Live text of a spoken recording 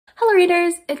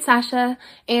readers, it's Sasha,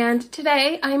 and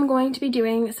today I'm going to be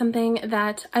doing something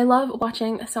that I love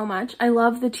watching so much. I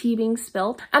love the tea being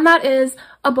spilled, and that is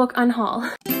a book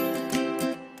unhaul.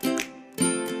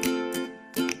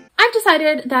 I've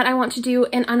decided that I want to do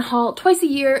an unhaul twice a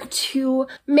year to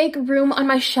make room on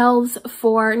my shelves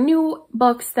for new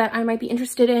books that I might be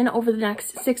interested in over the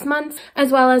next 6 months,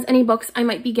 as well as any books I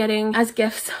might be getting as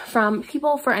gifts from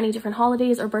people for any different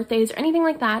holidays or birthdays or anything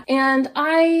like that. And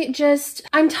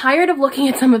I'm tired of looking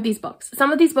at some of these books.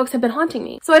 Some of these books have been haunting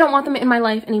me, so I don't want them in my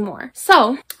life anymore.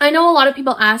 So I know a lot of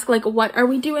people ask, like, what are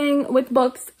we doing with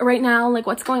books right now? Like,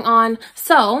 what's going on?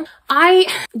 So I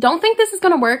don't think this is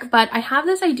gonna work, but I have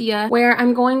this idea where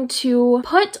I'm going to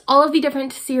put all of the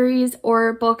different series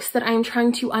or books that I'm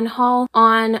trying to unhaul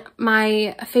on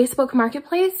my Facebook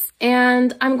marketplace,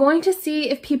 and I'm going to see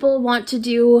if people want to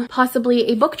do possibly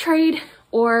a book trade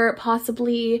or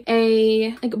possibly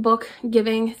a book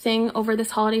giving thing over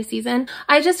this holiday season.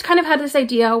 I just kind of had this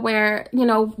idea where, you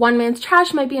know, one man's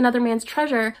trash might be another man's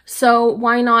treasure. So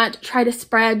why not try to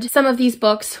spread some of these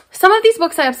books? Some of these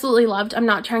books I absolutely loved. I'm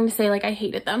not trying to say like I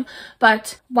hated them,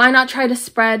 but why not try to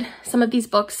spread some of these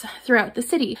books throughout the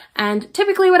city? And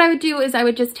typically what I would do is I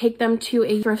would just take them to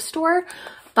a thrift store.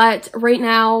 But right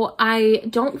now, I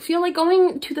don't feel like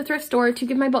going to the thrift store to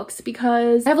give my books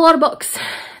because I have a lot of books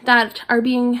that are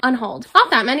being unhauled.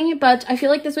 Not that many, but I feel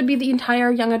like this would be the entire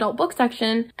young adult book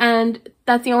section, and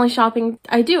that's the only shopping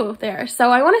I do there. So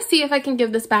I want to see if I can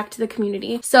give this back to the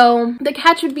community. So the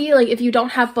catch would be, like, if you don't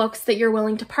have books that you're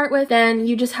willing to part with, then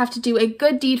you just have to do a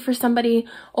good deed for somebody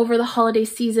over the holiday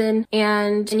season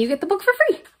and you get the book for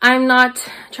free. I'm not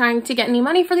trying to get any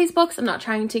money for these books. I'm not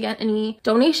trying to get any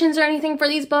donations or anything for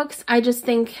these books. I just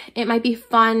think it might be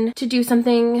fun to do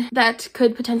something that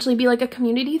could potentially be like a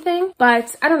community thing,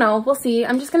 but I don't know. We'll see.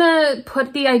 I'm just gonna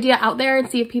put the idea out there and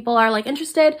see if people are like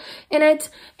interested in it,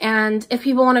 and if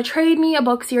people want to trade me a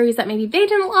book series that maybe they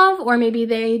didn't love, or maybe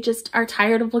they just are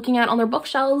tired of looking at on their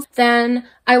bookshelves, then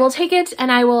I will take it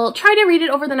and I will try to read it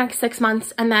over the next 6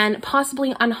 months and then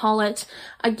possibly unhaul it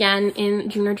again in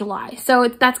June or July. So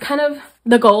that's kind of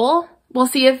the goal. We'll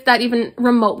see if that even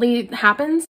remotely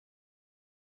happens.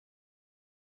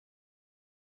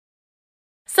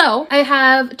 So I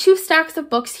have 2 stacks of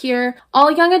books here,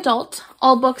 all young adult,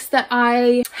 all books that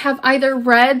I have either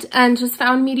read and just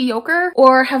found mediocre,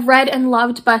 or have read and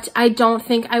loved, but I don't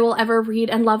think I will ever read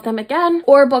and love them again,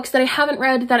 or books that I haven't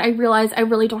read that I realize I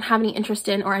really don't have any interest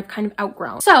in or I've kind of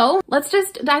outgrown. So let's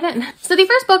just dive in. So the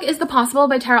first book is The Possible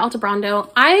by Tara Altebrando.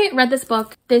 I read this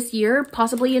book this year,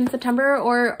 possibly in September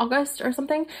or August or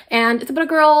something, and it's about a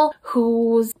girl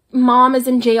whose mom is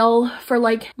in jail for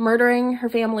like murdering her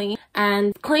family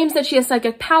and claims that she has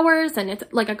psychic powers, and it's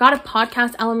like got a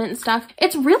podcast element and stuff.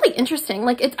 It's really interesting.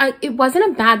 Like it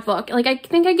wasn't a bad book. Like I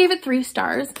think I gave it 3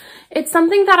 stars. It's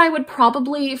something that I would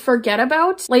probably forget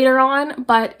about later on,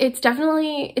 but it's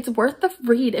worth the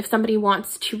read if somebody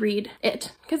wants to read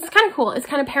it, because it's kind of cool. It's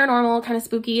kind of paranormal, kind of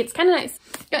spooky. It's kind of nice.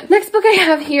 Good. Next book I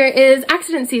have here is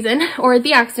Accident Season, or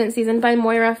The Accident Season by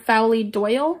Moira Fowley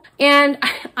Doyle, and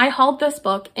I hauled this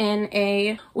book in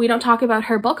a We Don't Talk About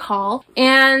Her book haul,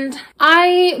 and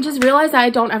I just realized that I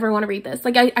don't ever want to read this.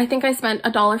 Like I think I spent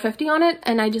 $1.50 on it,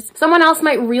 and someone else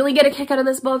might really get a kick out of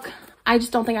this book. I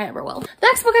just don't think I ever will. The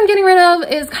next book I'm getting rid of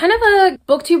is kind of a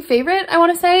booktube favorite, I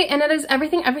want to say, and it is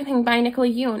Everything Everything by Nicola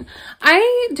Yoon.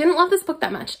 I didn't love this book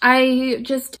that much. I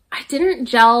didn't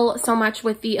gel so much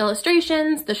with the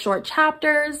illustrations, the short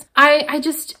chapters.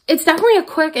 It's definitely a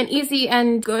quick and easy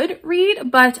and good read,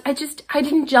 but I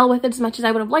didn't gel with it as much as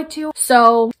I would have liked to,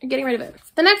 so I'm getting rid of it.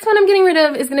 The next one I'm getting rid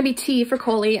of is going to be T for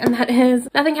Coley, and that is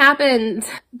Nothing Happened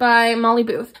by Molly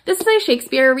Booth. This is a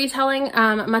Shakespeare retelling,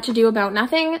 Much Ado About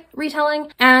Nothing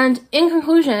retelling, and in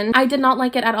conclusion, I did not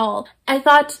like it at all. I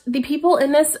thought the people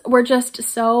in this were just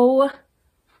so...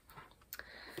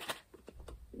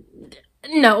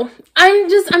 No, I'm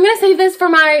gonna save this for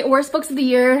my worst books of the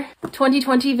year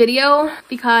 2020 video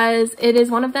because it is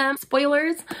one of them.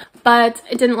 Spoilers, but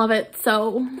I didn't love it,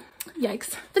 so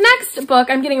yikes. The next book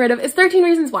I'm getting rid of is 13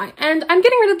 Reasons Why, and I'm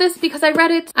getting rid of this because I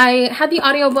read it. I had the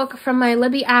audiobook from my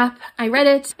Libby app. I read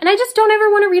it, and I just don't ever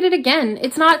want to read it again.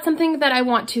 It's not something that I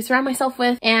want to surround myself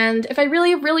with, and if I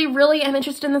really, really, really am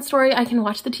interested in the story, I can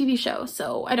watch the TV show,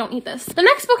 so I don't need this. The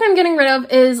next book I'm getting rid of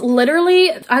is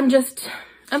literally, I'm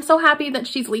so happy that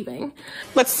she's leaving.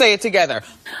 Let's say it together.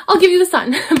 I'll Give You the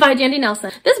Sun by Jandy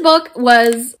Nelson. This book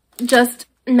was just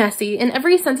messy in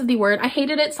every sense of the word. I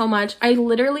hated it so much.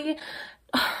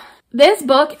 This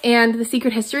book and The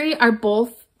Secret History are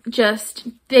both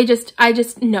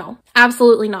no,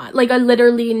 absolutely not. Like, I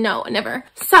literally no, never.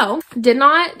 So did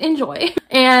not enjoy,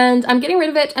 and I'm getting rid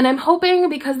of it. And I'm hoping,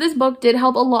 because this book did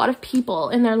help a lot of people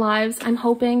in their lives, I'm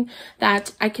hoping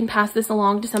that I can pass this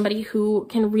along to somebody who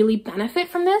can really benefit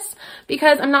from this,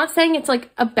 because I'm not saying it's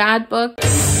like a bad book.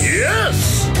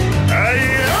 Yes, I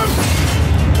am.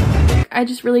 I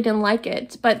just really didn't like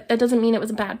it, but that doesn't mean it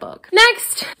was a bad book.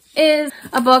 Next is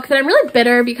a book that I'm really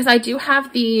bitter because I do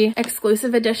have the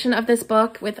exclusive edition of this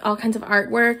book with all kinds of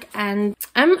artwork, and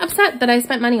I'm upset that I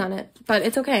spent money on it, but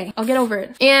it's okay. I'll get over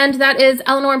it. And that is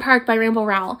Eleanor and Park by Rainbow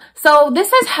Rowell. So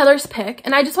this is Heather's pick,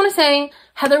 and I just want to say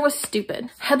Heather was stupid.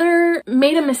 Heather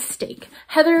made a mistake.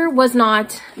 Heather was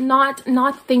not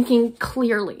thinking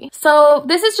clearly. So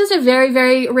this is just a very,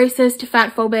 very racist,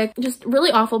 fatphobic, just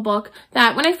really awful book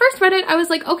that when I first read it, I was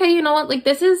like, okay, you know what? Like,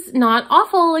 this is not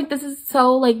awful. Like, this is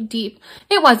so like deep.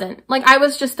 It wasn't. Like, I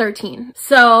was just 13.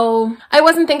 So I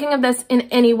wasn't thinking of this in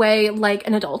any way like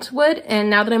an adult would. And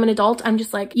now that I'm an adult, I'm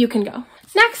just like, you can go.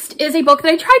 Next is a book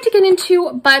that I tried to get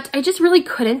into, but I just really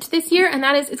couldn't this year, and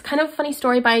that is, it's kind of a funny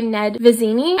story by Ned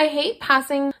Vizzini. I hate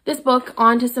passing this book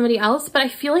on to somebody else, but I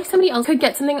feel like somebody else could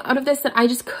get something out of this that I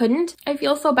just couldn't. I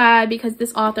feel so bad because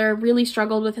this author really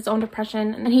struggled with his own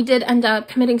depression, and he did end up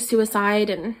committing suicide,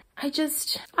 and I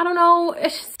don't know.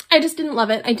 I just didn't love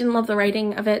it. I didn't love the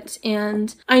writing of it.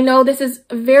 And I know this is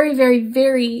a very, very,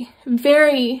 very,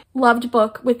 very loved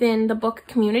book within the book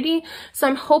community. So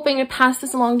I'm hoping to pass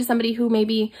this along to somebody who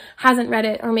maybe hasn't read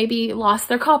it or maybe lost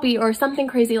their copy or something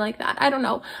crazy like that. I don't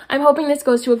know. I'm hoping this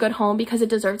goes to a good home because it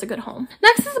deserves a good home.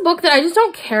 Next is a book that I just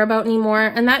don't care about anymore.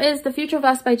 And that is The Future of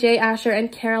Us by Jay Asher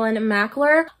and Carolyn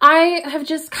Mackler. I have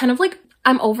just kind of like,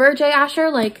 I'm over Jay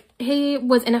Asher. Like, he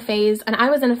was in a phase and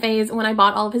I was in a phase when I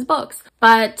bought all of his books,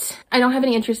 but I don't have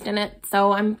any interest in it,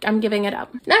 so I'm giving it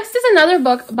up. Next is another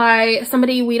book by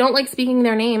somebody we don't like speaking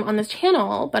their name on this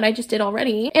channel, but I just did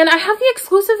already. And I have the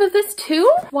exclusive of this too?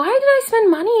 Why did I spend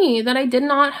money that I did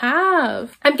not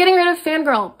have? I'm getting rid of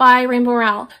Fangirl by Rainbow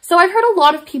Rowell. So I've heard a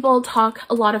lot of people talk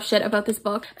a lot of shit about this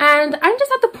book, and I'm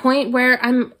just at the point where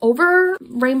I'm over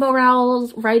Rainbow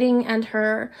Rowell's writing and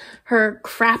her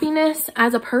crappiness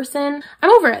as a person.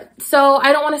 I'm over it. So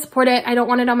I don't want to support it. I don't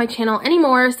want it on my channel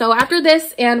anymore. So after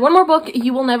this and one more book,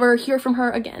 you will never hear from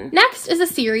her again. Next is a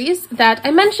series that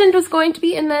I mentioned was going to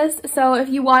be in this. So if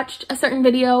you watched a certain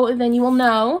video, then you will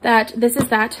know that this is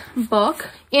that book.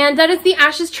 And that is the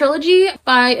Ashes trilogy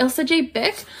by Ilsa J.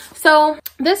 Bick. So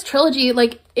this trilogy,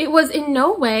 like, it was in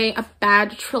no way a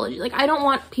bad trilogy. Like, I don't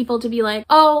want people to be like,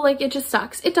 oh, like, it just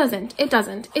sucks. It doesn't. It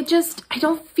doesn't. It just, I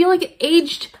don't feel like it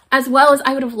aged as well as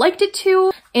I would have liked it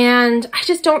to. And I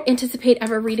just don't anticipate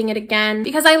ever reading it again,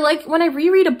 because I like, when I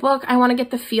reread a book, I want to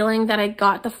get the feeling that I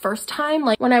got the first time.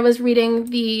 Like when I was reading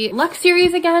the Lux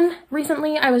series again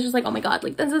recently, I was just like, oh my God,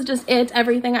 like, this is just it,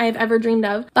 everything I have ever dreamed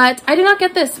of. But I did not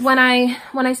get this when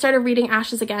I started reading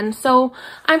Ashes again. So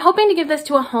I'm hoping to give this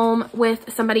to a home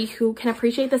with somebody who can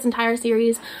appreciate this entire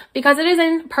series, because it is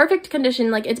in perfect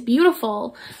condition. Like, it's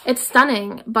beautiful, it's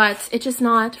stunning, but it's just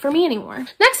not for me anymore.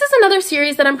 Next is another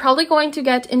series that I'm probably going to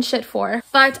get in shit for,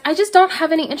 but I just don't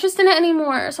have any interest in it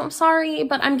anymore, so I'm sorry,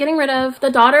 but I'm getting rid of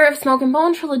The Daughter of Smoke and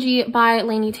Bone trilogy by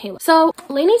Laini Taylor. So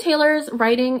Laini Taylor's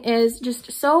writing is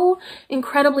just so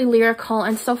incredibly lyrical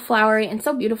and so flowery and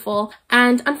so beautiful,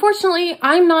 and unfortunately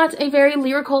I'm not a very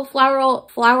lyrical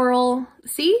floweral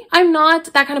see? I'm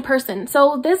not that kind of person.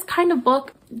 So this kind of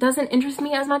book doesn't interest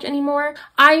me as much anymore.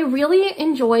 I really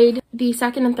enjoyed the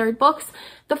second and third books.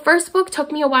 The first book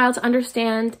took me a while to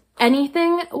understand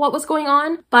anything what was going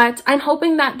on, but I'm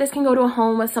hoping that this can go to a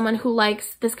home with someone who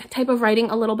likes this type of writing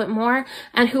a little bit more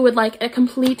and who would like a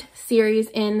complete series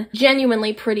in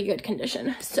genuinely pretty good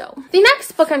condition. So the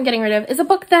next book I'm getting rid of is a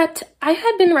book that I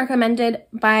had been recommended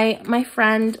by my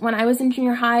friend when I was in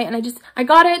junior high, and I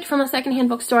got it from a secondhand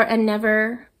bookstore and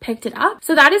never picked it up.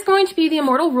 So that is going to be The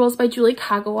Immortal Rules by Julie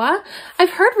Kagawa. I've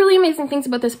heard really amazing things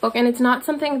about this book, and it's not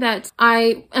something that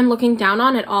I am looking down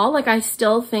on at all. Like, I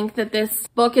still think that this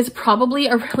book is probably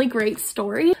a really great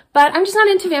story, but I'm just not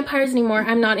into vampires anymore.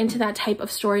 I'm not into that type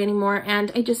of story anymore,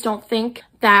 and I just don't think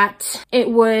that it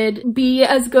would be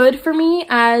as good for me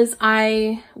as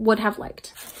I would have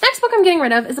liked. Next book I'm getting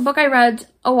rid of is a book I read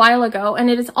a while ago, and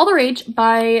it is All the Rage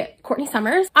by Courtney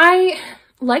Summers. I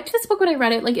liked this book when I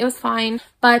read it, like, it was fine,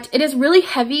 but it is really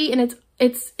heavy and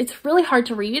it's really hard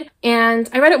to read, and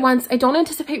I read it once. I don't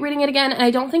anticipate reading it again, and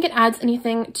I don't think it adds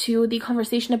anything to the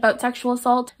conversation about sexual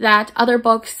assault that other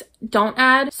books don't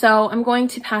add. So I'm going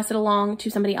to pass it along to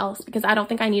somebody else because I don't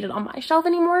think I need it on my shelf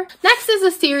anymore. Next is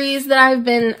a series that I've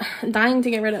been dying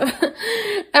to get rid of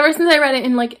ever since I read it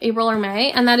in like April or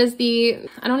May, and that is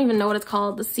I don't even know what it's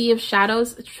called, the Sea of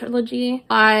Shadows trilogy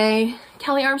by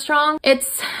Kelly Armstrong.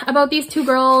 It's about these two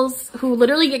girls who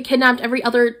literally get kidnapped every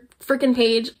other freaking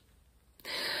page.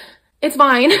 It's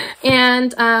fine.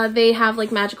 And they have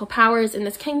like magical powers in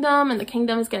this kingdom, and the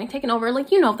kingdom is getting taken over.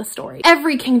 Like, you know the story.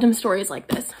 Every kingdom story is like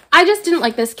this. I just didn't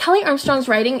like this. Kelly Armstrong's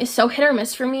writing is so hit or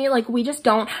miss for me. Like, we just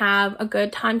don't have a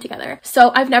good time together.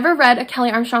 So I've never read a Kelly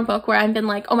Armstrong book where I've been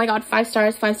like, oh my god, 5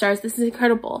 stars, 5 stars, this is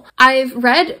incredible. I've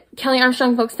read Kelly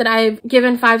Armstrong books that I've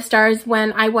given 5 stars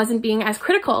when I wasn't being as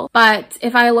critical. But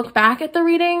if I look back at the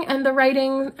reading and the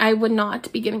writing, I would not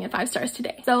be giving it 5 stars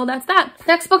today. So that's that.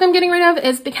 Next book I'm getting rid of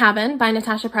is The Cabin by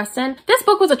Natasha Preston. This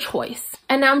book was a choice,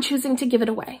 and now I'm choosing to give it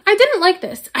away. I didn't like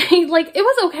this. It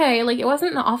was okay. Like, it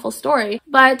wasn't an awful story,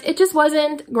 but it just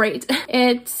wasn't great.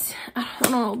 I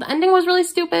don't know, the ending was really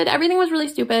stupid. Everything was really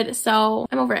stupid, so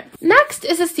I'm over it. Next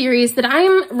is a series that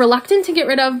I'm reluctant to get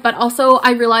rid of, but also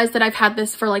I realized that I've had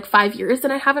this for like 5 years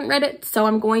and I haven't read it, so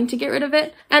I'm going to get rid of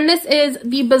it. And this is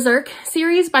the Berserk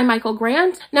series by Michael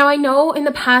Grant. Now, I know in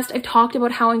the past I've talked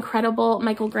about how incredible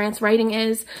Michael Grant's writing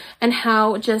is and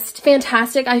how just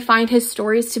fantastic I find his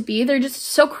stories to be. They're just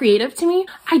so creative to me.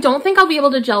 I don't think I'll be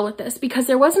able to gel with this because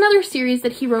there was another series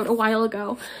that he wrote a while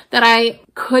ago that I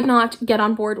could not get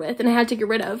on board with and I had to get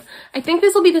rid of. I think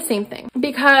this will be the same thing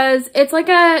because it's like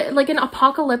an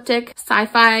apocalyptic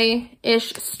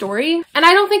sci-fi-ish story, and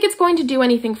I don't think it's going to do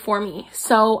anything for me.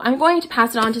 So I'm going to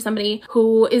pass it on to somebody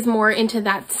who is more into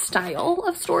that style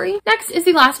of story. Next is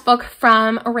the last book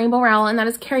from Rainbow Rowell, and that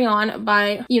is Carry On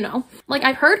by, like,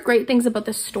 I've heard great things about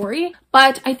this story,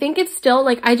 but I think it's still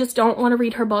like, I just don't want to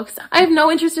read her books. I have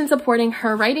no interest in supporting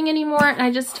her writing anymore, and I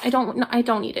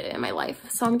don't need it in my life,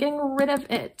 so I'm getting rid of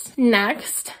it.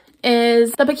 Next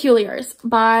is The Peculiars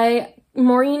by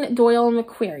Maureen Doyle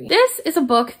McQuarrie. This is a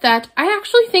book that I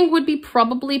actually think would be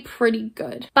probably pretty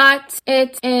good, but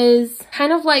it is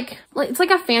kind of like, it's like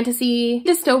a fantasy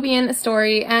dystopian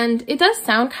story, and it does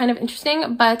sound kind of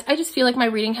interesting, but I just feel like my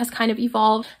reading has kind of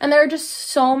evolved, and there are just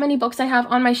so many books I have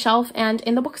on my shelf and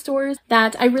in the bookstores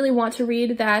that I really want to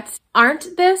read that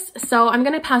aren't this, so I'm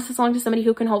gonna pass this along to somebody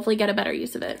who can hopefully get a better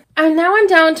use of it. And now I'm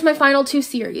down to my final 2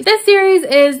 series. This series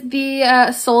is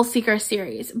the Soul Seeker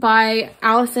series by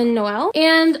Alison Noel.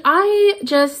 And I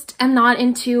just am not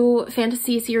into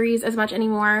fantasy series as much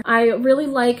anymore. I really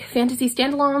like fantasy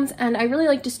standalones and I really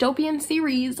like dystopian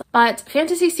series, but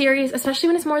fantasy series, especially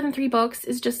when it's more than 3 books,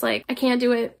 is just like, I can't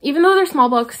do it. Even though they're small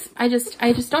books, I just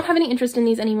don't have any interest in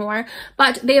these anymore,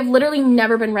 but they have literally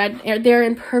never been read. They're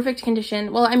in perfect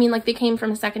condition. Well, I mean, like, they came from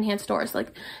a secondhand store, so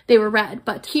like they were read,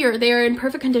 but here they are in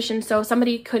perfect condition, so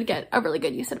somebody could get a really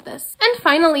good use of this. And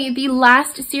finally, the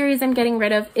last series I'm getting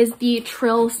rid of is the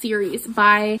Trill series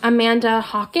by Amanda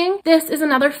Hawking. This is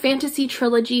another fantasy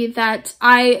trilogy that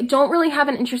I don't really have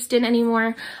an interest in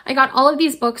anymore. I got all of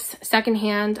these books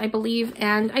secondhand, I believe,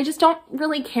 and I just don't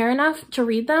really care enough to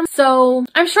read them. So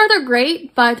I'm sure they're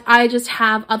great, but I just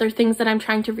have other things that I'm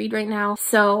trying to read right now.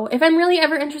 So if I'm really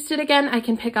ever interested again, I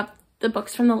can pick up the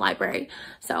books from the library.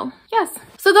 So yes,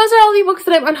 so those are all the books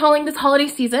that I'm unhauling this holiday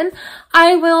season.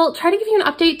 I will try to give you an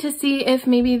update to see if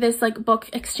maybe this like book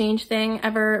exchange thing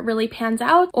ever really pans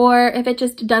out, or if it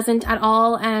just doesn't at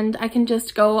all and I can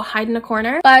just go hide in a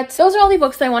corner. But those are all the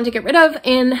books that I want to get rid of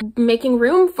in making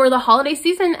room for the holiday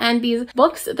season and these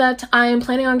books that I'm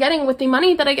planning on getting with the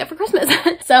money that I get for Christmas.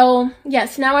 So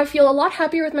yes, now I feel a lot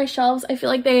happier with my shelves. I feel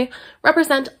like they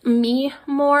represent me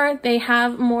more. They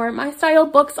have more my style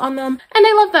books on them, and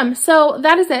I love them. So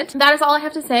that is it. That is all I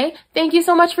have to say. Thank you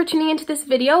so much for tuning into this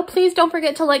video. Please don't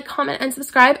forget to like, comment, and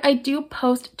subscribe. I do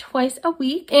post twice a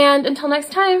week. And until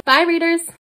next time, bye readers.